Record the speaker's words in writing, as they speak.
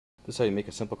This is how you make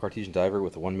a simple Cartesian diver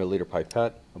with a 1 milliliter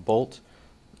pipette, a bolt,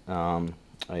 a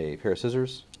pair of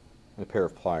scissors, and a pair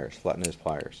of pliers, flat nose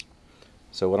pliers.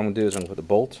 So what I'm going to do is I'm going to put the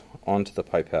bolt onto the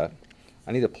pipette.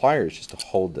 I need the pliers just to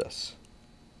hold this.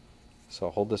 So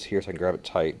I'll hold this here so I can grab it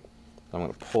tight. I'm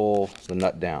going to pull the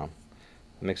nut down.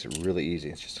 It makes it really easy.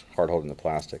 It's just hard holding the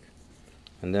plastic.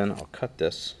 And then I'll cut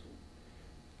this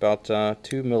about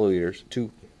 2 millimeters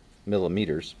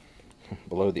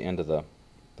below the end of the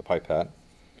pipette.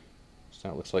 So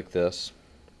now it looks like this.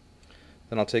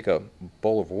 Then I'll take a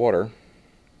bowl of water,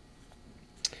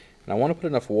 and I want to put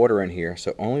enough water in here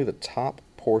so only the top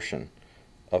portion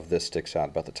of this sticks out,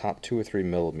 about the top 2 or 3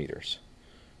 millimeters.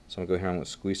 So I'm going to go here and I'm going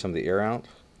to squeeze some of the air out,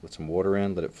 let some water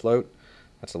in, let it float.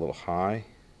 That's a little high.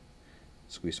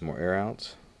 Squeeze some more air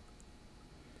out.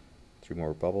 3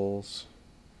 more bubbles.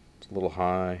 It's a little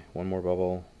high. 1 more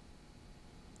bubble.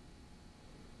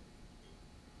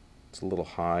 It's a little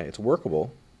high. It's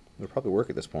workable. It'll probably work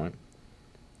at this point.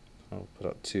 I'll put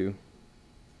out 2.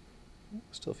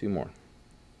 Still a few more.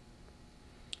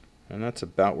 And that's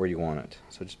about where you want it.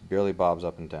 So it just barely bobs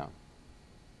up and down.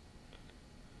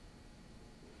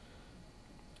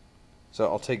 So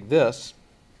I'll take this,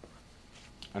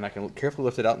 and I can carefully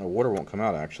lift it out and the water won't come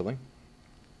out actually.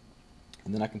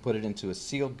 And then I can put it into a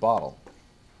sealed bottle.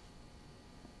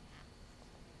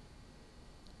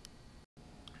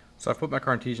 So I've put my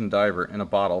Cartesian diver in a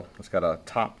bottle. It's got a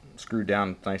top screwed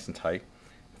down nice and tight.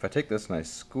 If I take this and I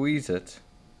squeeze it,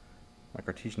 my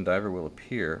Cartesian diver will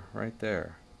appear right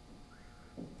there.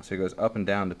 So it goes up and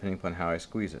down depending upon how I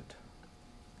squeeze it.